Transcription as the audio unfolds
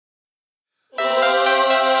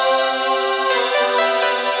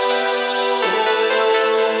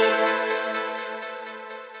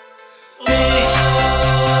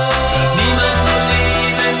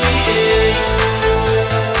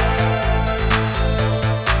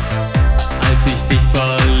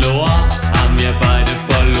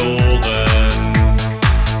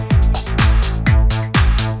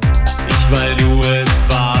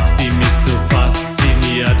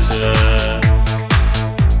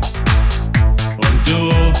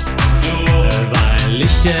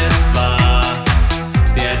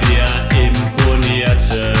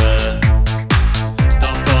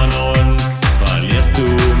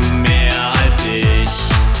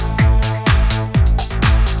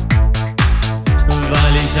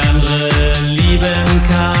ich andere lieben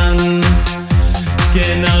kann,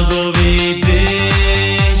 genauso wie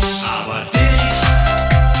dich. Aber dich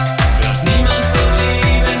wird niemand so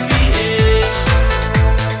lieben wie ich.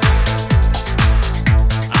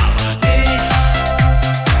 Aber dich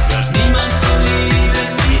wird niemand so lieben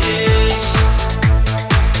wie ich.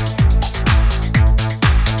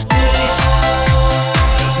 Dich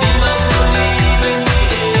wird niemand so lieben wie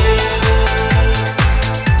ich.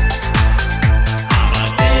 Aber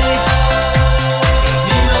dich wird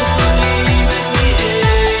niemand so lieben wie ich.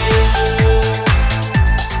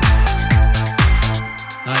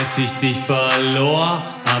 Als ich dich verlor,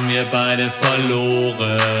 haben wir beide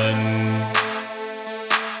verloren.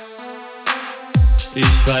 Ich,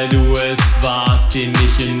 weil du es warst, den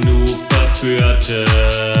ich in Nu verführte.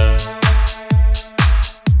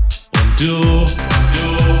 Und du,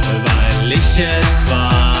 weil ich es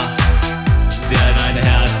war, der dein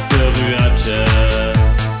Herz berührte.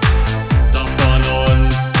 Doch von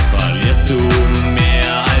uns verlierst du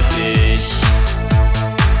mehr als ich.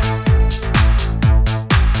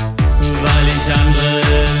 Weil ich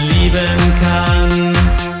andere lieben kann,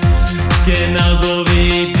 genauso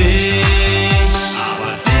wie dich.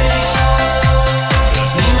 Aber dich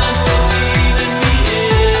wird niemand so lieben wie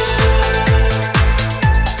ich.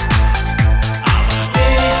 Aber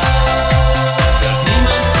dich wird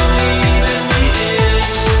niemand so lieben wie ich.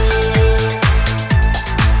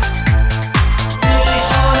 Dich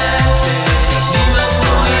unendlich wird niemand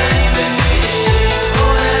so lieben wie ich.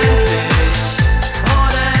 Unendlich,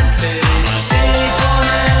 unendlich. Aber dich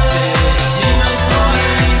unendlich wird niemand so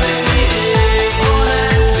lieben wie ich. Unendlich,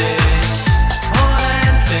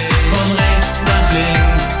 unendlich. Von rechts nach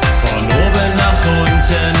links, von oben nach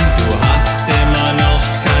unten, du hast immer noch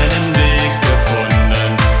keinen Weg gefunden.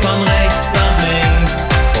 Von rechts nach links,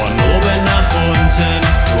 von oben nach unten,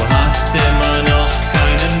 du hast immer noch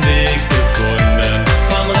keinen Weg gefunden.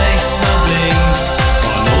 Von rechts nach links,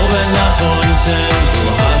 von oben nach unten, du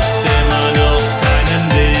hast immer noch keinen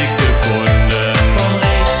Weg gefunden. Von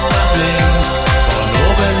rechts nach links, von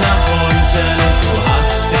oben nach unten, du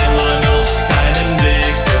hast immer noch keinen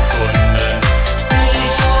Weg gefunden.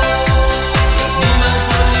 Dich wird niemand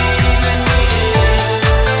so lieben wie ich.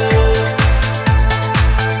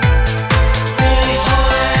 Dich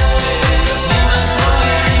unendlich wird niemand so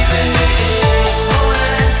lieben wie ich.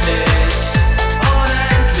 Unendlich,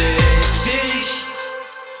 unendlich. Dich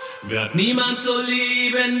wird niemand so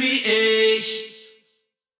lieben wie ich.